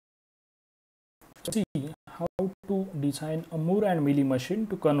See how to design a Moore and Mealy machine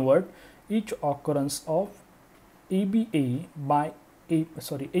to convert each occurrence of ABA by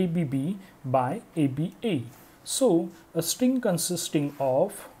ABB by ABA. So a string consisting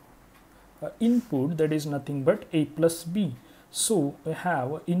of input, that is nothing but A plus B. So we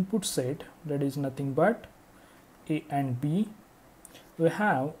have an input set, that is nothing but A and B. We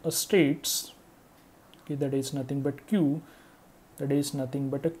have a states, okay, that is nothing but Q, that is nothing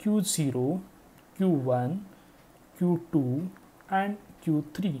but a Q0, Q1, Q2 and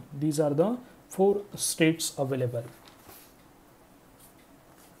Q3. These are the 4 states available.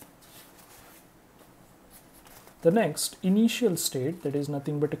 The next initial state, that is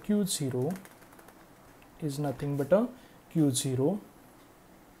nothing but a Q0, is nothing but a Q0,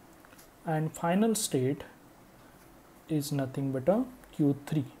 and final state is nothing but a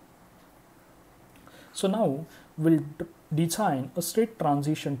Q3. So now we'll design a state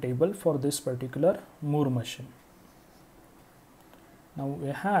transition table for this particular Moore machine. Now we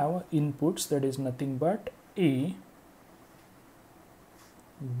have inputs, that is nothing but A,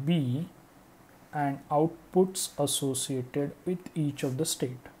 B and outputs associated with each of the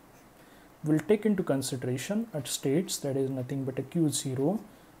state. We'll take into consideration at states, that is nothing but a Q0,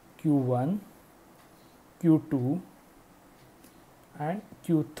 Q1, Q2 and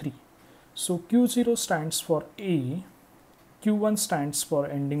Q3. So Q0 stands for A, Q1 stands for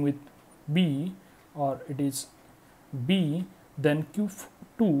ending with B or it is B, then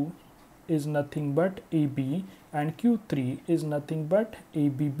Q2 is nothing but AB and Q3 is nothing but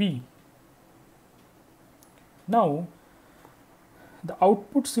ABB. Now the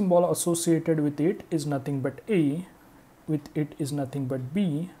output symbol associated with it is nothing but A, with it is nothing but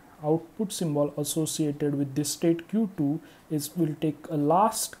B. Output symbol associated with this state Q2 is, will take a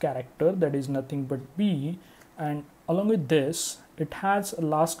last character, that is nothing but B, and along with this it has a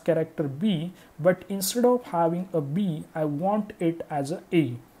last character B, but instead of having a B I want it as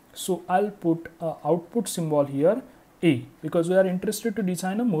a. So I'll put a output symbol here A, because we are interested to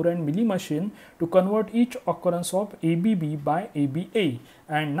design a Moore and Mealy machine to convert each occurrence of ABB by ABA,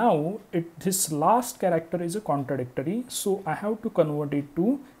 and now this last character is a contradictory, so I have to convert it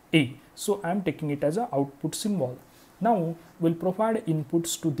to A. So I am taking it as an output symbol. Now we'll provide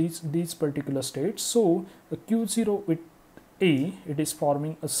inputs to these particular states. So a Q0 with A, it is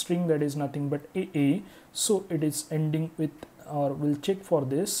forming a string that is nothing but AA. So it is ending with, or we'll check for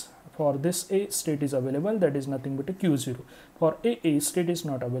this. For this A state is available, that is nothing but a Q0. For AA state is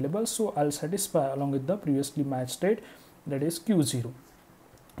not available, so I'll satisfy along with the previously matched state, that is Q0.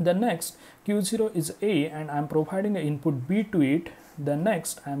 The next Q0 is A and I'm providing an input B to it. The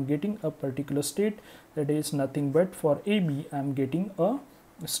next I'm getting a particular state, that is nothing but for AB I'm getting a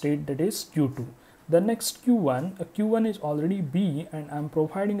state, that is Q2. The next Q1, a Q1 is already B and I'm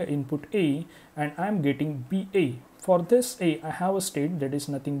providing an input A and I'm getting BA. For this A I have a state, that is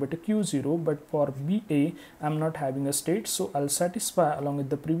nothing but a Q0, but for BA I'm not having a state, so I'll satisfy along with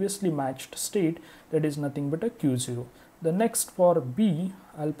the previously matched state, that is nothing but a Q0. The next for B,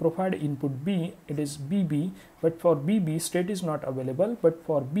 I'll provide input B, it is BB, but for BB state is not available, but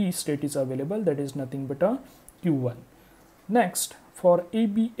for B state is available, that is nothing but a Q1. Next for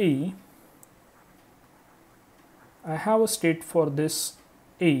ABA, I have a state for this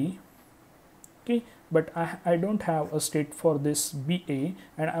A, okay, but I don't have a state for this BA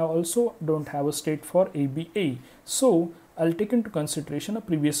and I also don't have a state for ABA. So I'll take into consideration a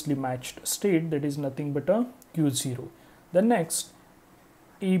previously matched state, that is nothing but a Q0. The next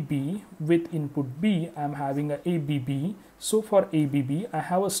AB with input B, I am having a ABB. So for ABB I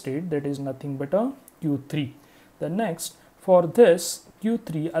have a state, that is nothing but a Q3. The next for this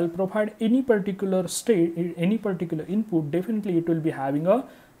Q3 I'll provide any particular state, any particular input, definitely it will be having a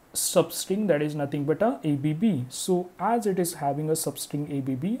substring, that is nothing but a ABB. So as it is having a substring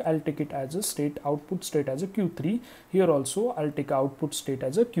ABB, I'll take it as a state, output state as a Q3. Here also I'll take output state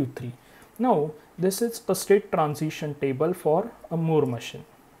as a Q3. Now this is a state transition table for a Moore machine.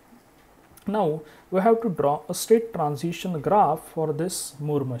 Now we have to draw a state transition graph for this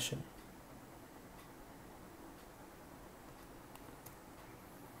Moore machine.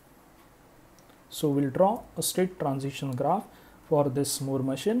 So we'll draw a state transition graph for this Moore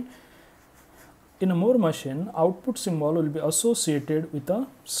machine. In a Moore machine, output symbol will be associated with the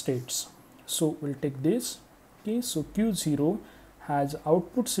states. So we'll take this, okay, so Q0 has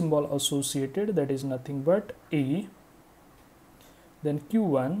output symbol associated, that is nothing but A. Then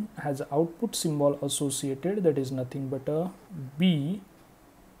Q1 has output symbol associated, that is nothing but a B.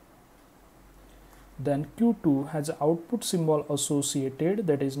 Then Q2 has output symbol associated,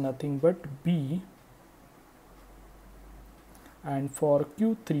 that is nothing but B. and for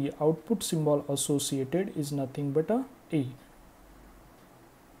Q3 output symbol associated is nothing but a.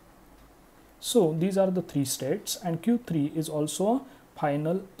 So these are the three states, and Q3 is also a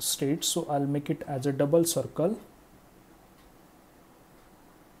final state, so I'll make it as a double circle.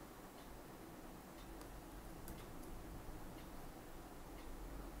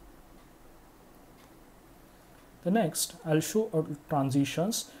 The next I'll show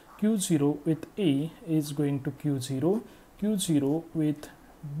transitions. Q0 with A is going to Q0, Q0 with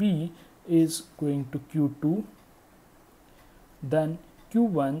B is going to Q2, then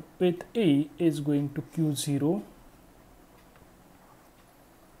Q1 with A is going to Q0,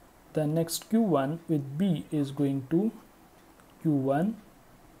 then next Q1 with B is going to Q1,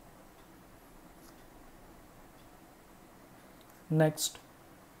 next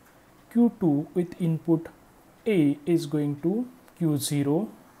Q2 with input A is going to Q0,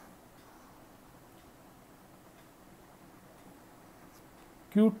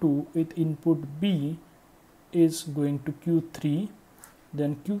 Q2 with input B is going to Q3,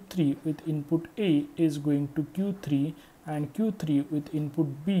 then Q3 with input A is going to Q3, and Q3 with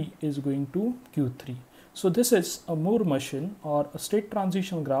input B is going to Q3. So this is a Moore machine or a state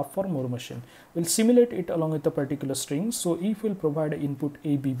transition graph for Moore machine. We'll simulate it along with a particular string. So if we'll provide an input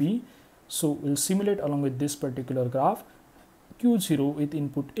A, B, B, so we'll simulate along with this particular graph. Q0 with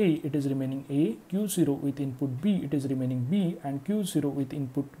input A, it is remaining A, Q0 with input B, it is remaining B, and Q0 with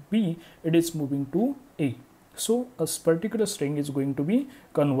input B, it is moving to A. So a particular string is going to be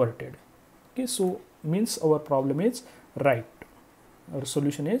converted. Okay, so means our problem is right. Our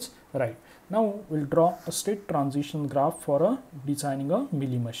solution is right. Now we'll draw a state transition graph for designing a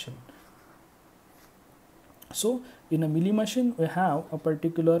Mealy machine. So in a Mealy machine, we have a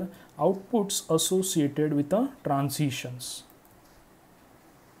particular outputs associated with the transitions.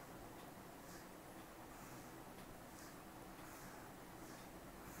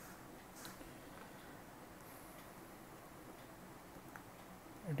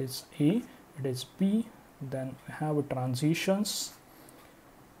 It is A, it is B, then we have transitions,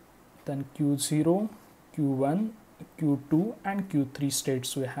 then Q0, Q1, Q2 and Q3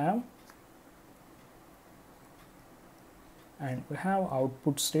 states we have, and we have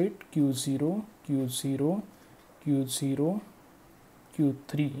output state Q0, Q0, Q0,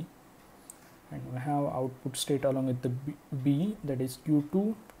 Q3, and we have output state along with the B, that is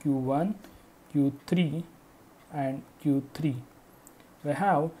Q2, Q1, Q3 and Q3. We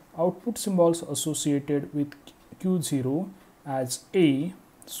have output symbols associated with Q0 as A,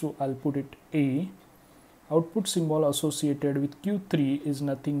 so I'll put it A. Output symbol associated with Q3 is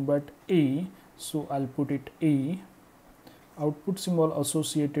nothing but A, so I'll put it A. Output symbol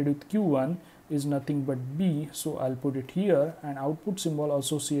associated with Q1 is nothing but B, so I'll put it here, and output symbol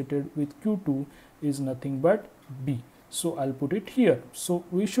associated with Q2 is nothing but B, so I'll put it here. So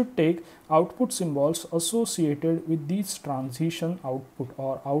we should take output symbols associated with these transition output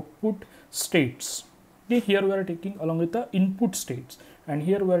or output states. Okay, here we are taking along with the input states, and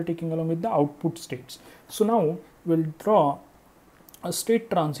here we are taking along with the output states. So now we'll draw a state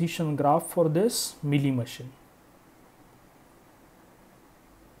transition graph for this Mealy machine.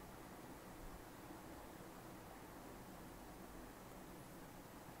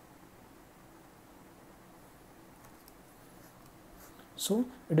 So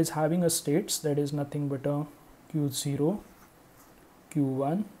it is having a states that is nothing but a Q0,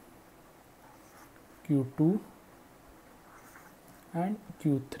 Q1, Q2 and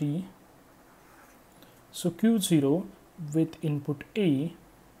Q3. So Q0 with input A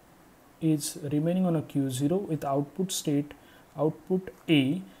is remaining on a Q0 with output state output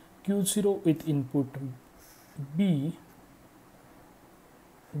A, Q0 with input B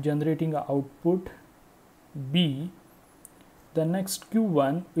generating a output B. The next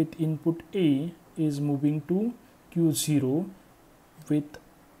Q1 with input A is moving to Q0 with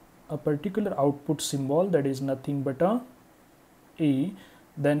a particular output symbol that is nothing but a A.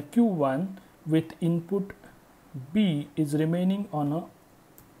 Then Q1 with input B is remaining on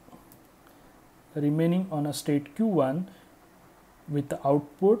a state Q1 with the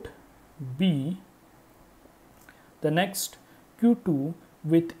output B. The next Q2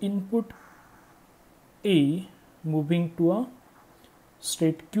 with input A moving to a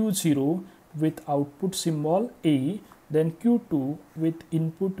state Q0 with output symbol A, then Q2 with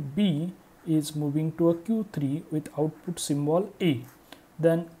input B is moving to a Q3 with output symbol A,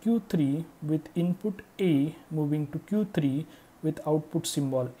 then Q3 with input A moving to Q3 with output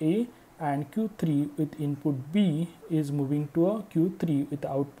symbol A, and Q3 with input B is moving to a Q3 with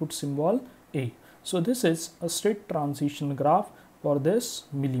output symbol A. So this is a state transition graph for this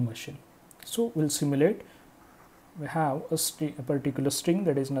Mealy machine. So we'll simulate. we have a particular string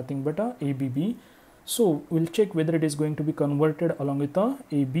that is nothing but a ABB. So we'll check whether it is going to be converted along with a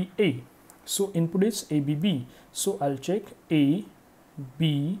ABA. So input is ABB. So I'll check A,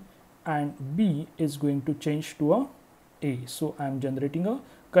 B, and B is going to change to a. So I'm generating a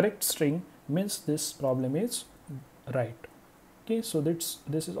correct string, means this problem is right. Okay, so this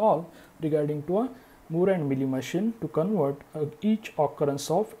is all regarding to a Moore and Mealy machine to convert each occurrence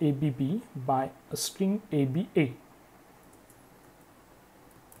of ABB by a string ABA.